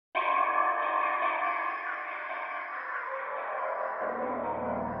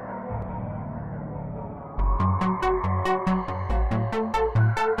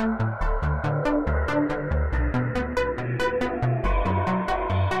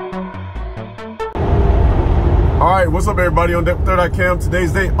All right, what's up everybody on Depth3.cam.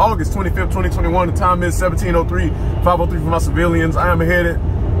 Today's date, August 25th, 2021. The time is 17:03, 5:03 for my civilians. I am headed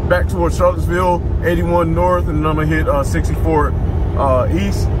back towards Charlottesville, 81 north, and then I'm gonna hit 64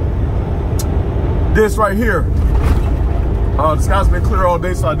 east. This right here, the sky's been clear all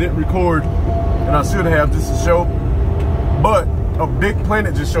day, so I didn't record, and I should have just to show. But a big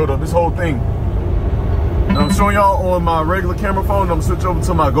planet just showed up, this whole thing. And I'm showing y'all on my regular camera phone. I'm gonna switch over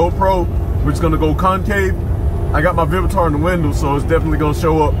to my GoPro, which is gonna go concave. I got my Vivitar in the window, so it's definitely gonna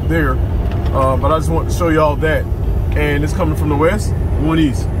show up there. But I just want to show y'all that. And it's coming from the west, going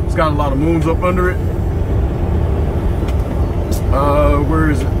east. It's got a lot of moons up under it. Where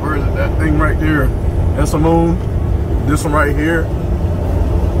is it? Where is it? That thing right there. That's a moon. This one right here.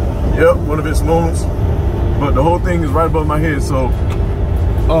 Yep, one of its moons. But the whole thing is right above my head. So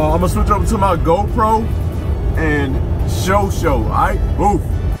I'm gonna switch over to my GoPro and show. All right, move.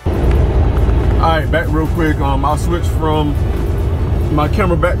 All right, back real quick. I'll switch from my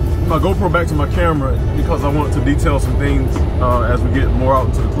camera back, my GoPro back to my camera because I want to detail some things as we get more out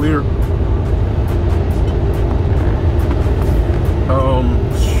into the clear.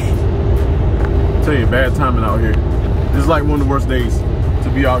 Tell you, bad timing out here. This is like one of the worst days to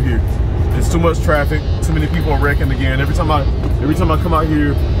be out here. There's too much traffic, too many people are wrecking again. Every time I come out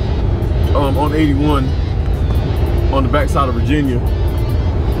here on 81 on the backside of Virginia,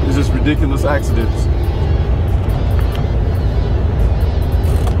 it's just ridiculous accidents.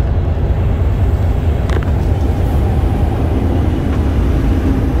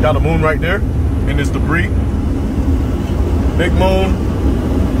 Got a moon right there, and it's debris. Big moon,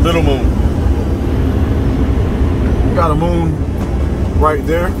 little moon. Got a moon right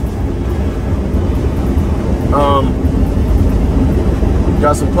there.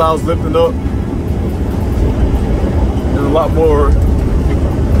 Got some clouds lifting up. There's a lot more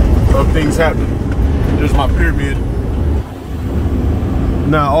of things happening. There's my pyramid.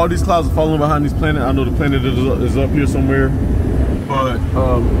 Now all these clouds are falling behind this planet. I know the planet is up here somewhere, but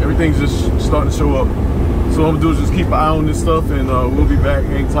everything's just starting to show up. So what I'm gonna do is just keep an eye on this stuff, and we'll be back.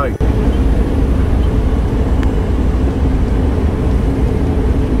 Hang tight.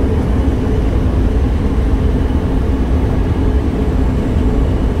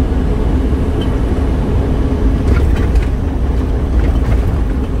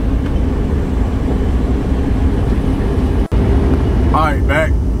 Alright,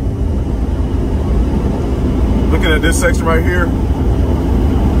 back. Looking at this section right here.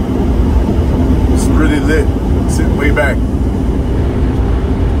 It's really lit. Sitting way back.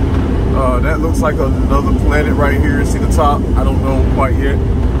 That looks like another planet right here. See the top? I don't know quite yet.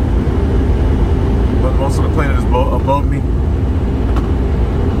 But most of the planet is above me.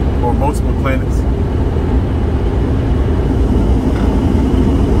 Or multiple planets.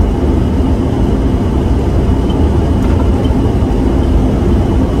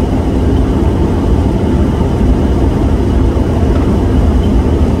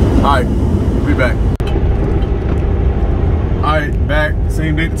 Alright, we'll be back. Alright, back.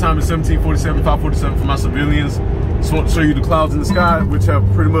 Same date, the time is 17:47, 5:47 for my civilians. Just want to show you the clouds in the sky, which have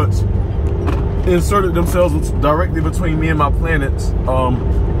pretty much inserted themselves directly between me and my planets.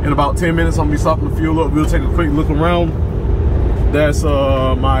 In about 10 minutes, I'm gonna be stopping to fuel up. We'll take a quick look around. That's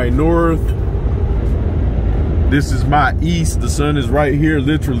my north. This is my east. The sun is right here,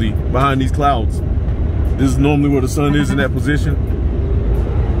 literally, behind these clouds. This is normally where the sun is in that position.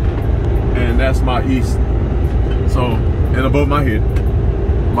 And that's my east. So, and above my head,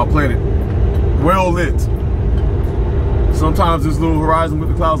 my planet, well lit. Sometimes this little horizon with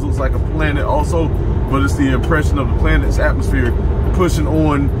the clouds looks like a planet also, but it's the impression of the planet's atmosphere pushing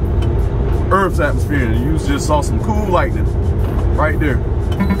on Earth's atmosphere. And you just saw some cool lightning right there.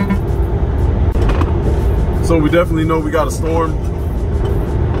 So we definitely know we got a storm,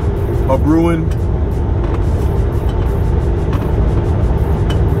 a brewing.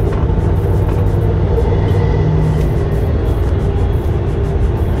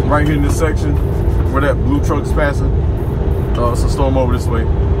 Right here in this section where that blue truck is passing, it's a storm over this way.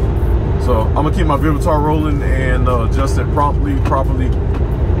 So I'm gonna keep my Vivitar rolling and adjust it properly,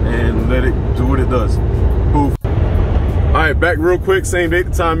 and let it do what it does. Poof. All right, back real quick. Same date.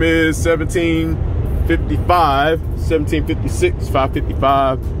 The time is 17:55, 17:56,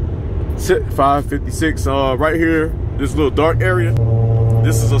 5:55, 5:56. Right here, this little dark area.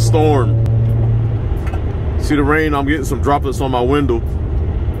 This is a storm. See the rain? I'm getting some droplets on my window.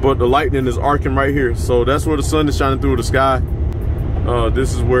 But the lightning is arcing right here. So that's where the sun is shining through the sky.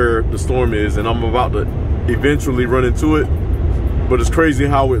 This is where the storm is, and I'm about to eventually run into it, but it's crazy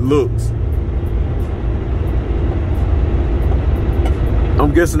how it looks.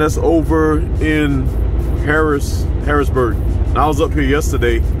 I'm guessing that's over in Harrisburg. And I was up here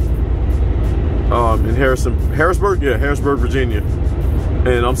yesterday in Harrisburg, Virginia,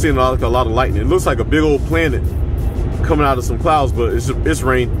 and I'm seeing like a lot of lightning. It looks like a big old planet coming out of some clouds, but it's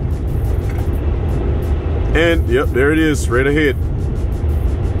rain. And yep, there it is, right ahead.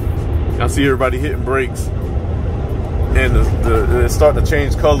 I see everybody hitting brakes, and it's starting to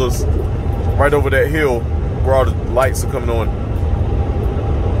change colors right over that hill where all the lights are coming on.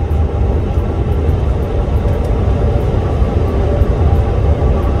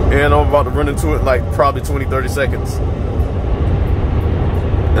 And I'm about to run into it in like probably 20-30 seconds.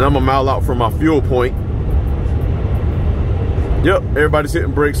 And I'm a mile out from my fuel point. Yep, everybody's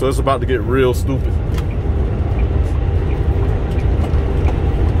hitting brakes, so it's about to get real stupid.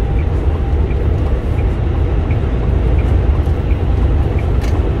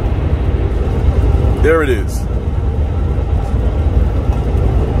 There it is.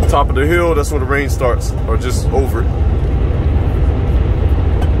 Top of the hill, that's where the rain starts, or just over it.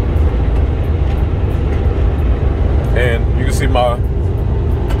 And you can see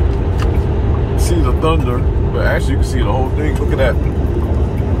the thunder, but actually you can see the whole thing. Look at that.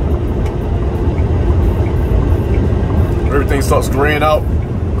 Everything starts graying out.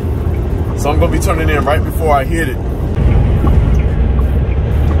 So I'm gonna be turning in right before I hit it.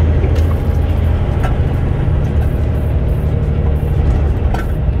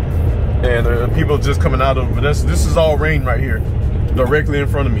 And people just coming out of it. But this is all rain right here, directly in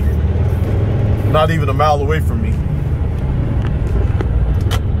front of me. Not even a mile away from me.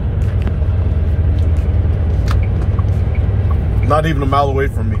 Not even a mile away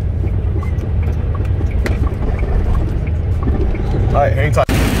from me. All right, hang tight.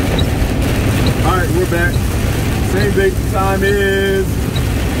 All right, we're back. Same date, the time is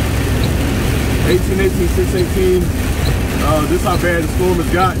 18/18/6/18. This is how bad the storm has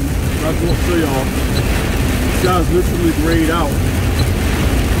gotten. I just want to show y'all. The sky's literally grayed out.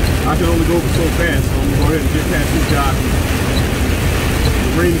 I can only go so fast, so I'm gonna go ahead and get past this guy.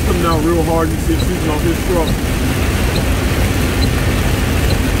 The rain is coming down real hard. You see it shooting off his truck.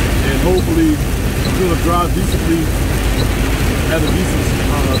 And hopefully I'm gonna drive decently at a decent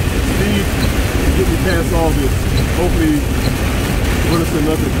speed to get me past all this. Hopefully run into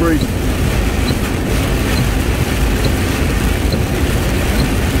nothing crazy.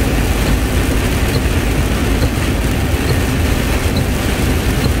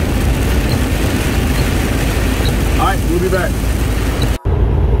 Alright, we'll be back.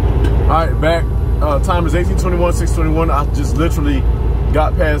 Alright, back. Time is 18:21/6/21. I just literally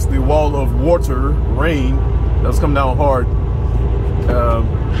got past the wall of water, rain, that was coming down hard.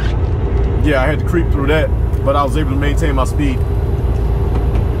 Yeah, I had to creep through that, but I was able to maintain my speed.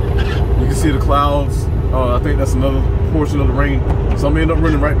 You can see the clouds. I think that's another portion of the rain. So I'm gonna end up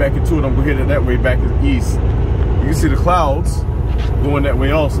running right back into it. I'm gonna hit it that way back to the east. You can see the clouds going that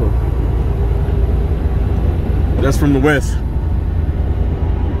way also. That's from the west.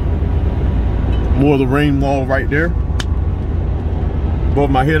 More of the rain wall right there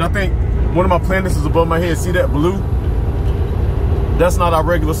above my head. I think one of my planets is above my head. See that blue? That's not our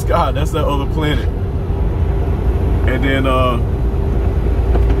regular sky. That's that other planet. And then,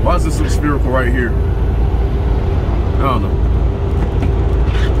 why is this so spherical right here? I don't know.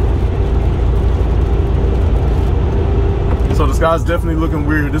 So the sky's definitely looking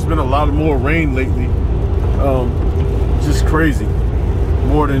weird. There's been a lot more rain lately. Just crazy,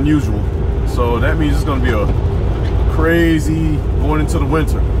 more than usual. So that means it's gonna be a crazy going into the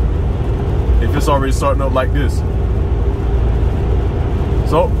winter if it's already starting up like this.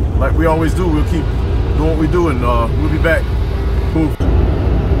 So like we always do, we'll keep doing what we do, and we'll be back. Cool.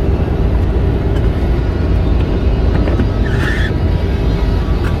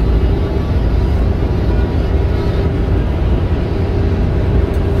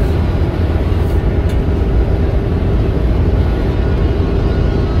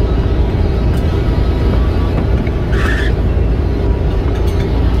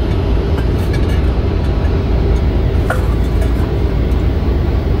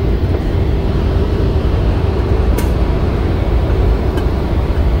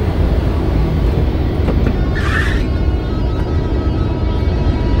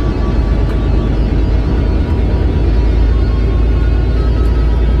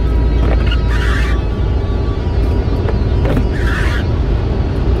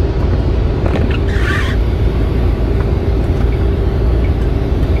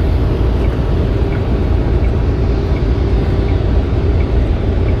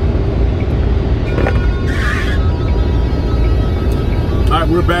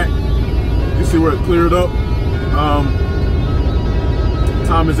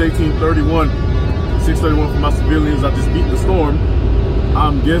 time is 18:31, 6:31 for my civilians. I just beat the storm.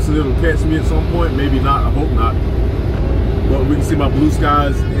 I'm guessing it'll catch me at some point. Maybe not. I hope not. But we can see my blue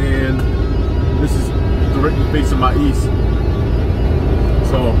skies, and this is directly facing my east.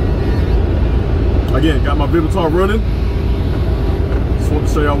 So again, got my Vivitar running. Just want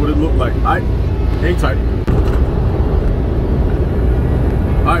to show y'all what it looked like. Alright, hang tight.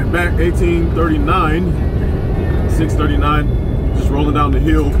 Alright, back 18:39, 6:39, just rolling down the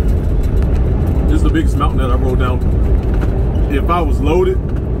hill. This is the biggest mountain that I rode down. If I was loaded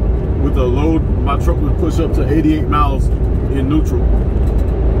with a load, my truck would push up to 88 miles in neutral.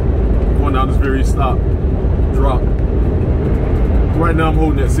 Going down this very drop. Right now I'm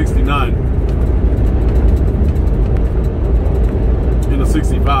holding at 69. In a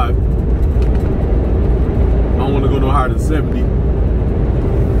 65. I don't want to go no higher than 70.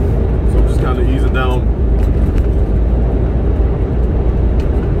 So I'm just kind of easing down.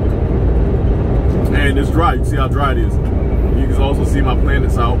 And it's dry. You can see how dry it is. You can also see my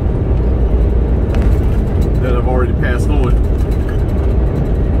planets out that I've already passed on.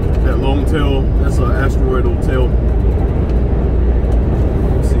 That long tail, that's an asteroidal tail.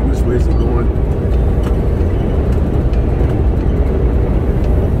 Let's see which way is it going.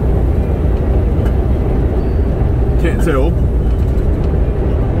 Can't tell.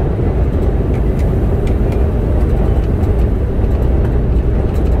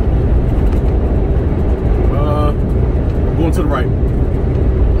 Going to the right.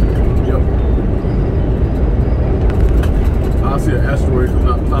 Yep. I see an asteroid coming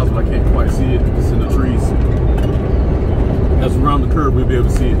out the clouds, but I can't quite see it. It's in the trees. As around the curve, we'll be able to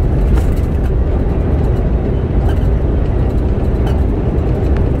see it.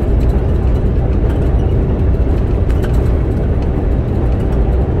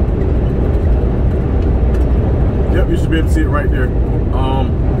 Yep, you should be able to see it right there.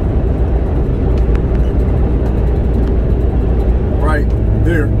 Right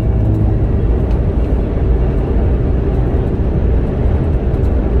there.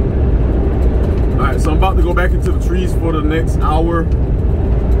 Alright, so I'm about to go back into the trees for the next hour.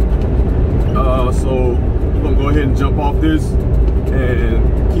 So I'm gonna go ahead and jump off this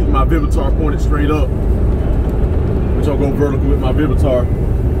and keep my Vivitar pointed straight up, which I'll go vertical with my Vivitar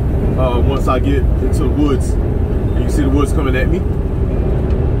once I get into the woods. And you can see the woods coming at me.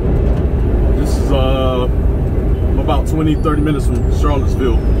 This is about 20-30 minutes from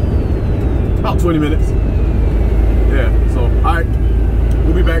Charlottesville. About 20 minutes. Yeah, so alright,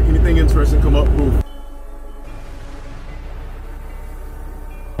 we'll be back. Anything interesting come up, move.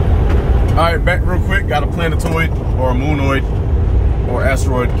 Alright, back real quick. Got a planetoid or a moonoid or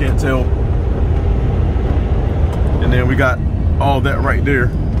asteroid, can't tell. And then we got all that right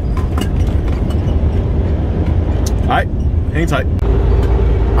there. Alright, hang tight.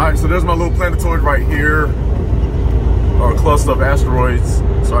 Alright, so there's my little planetoid right here. Or a cluster of asteroids.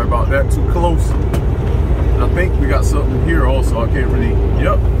 Sorry about that, too close. And I think we got something here also. I can't really,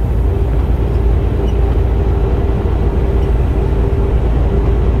 yep.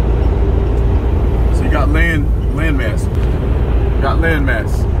 So you got land mass. Got land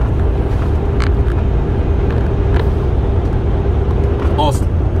mass. Awesome.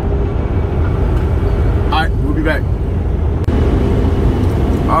 Alright, we'll be back.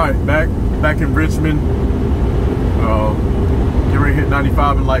 Alright, back in Richmond. Get ready to hit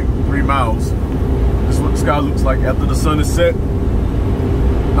 95 in like 3 miles. This is what the sky looks like after the sun is set.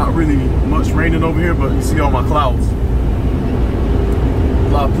 Not really much raining over here, but you see all my clouds. A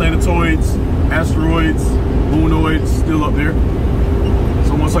lot of planetoids, asteroids, moonoids still up there.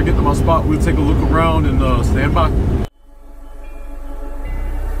 So once I get to my spot, we'll take a look around and stand by.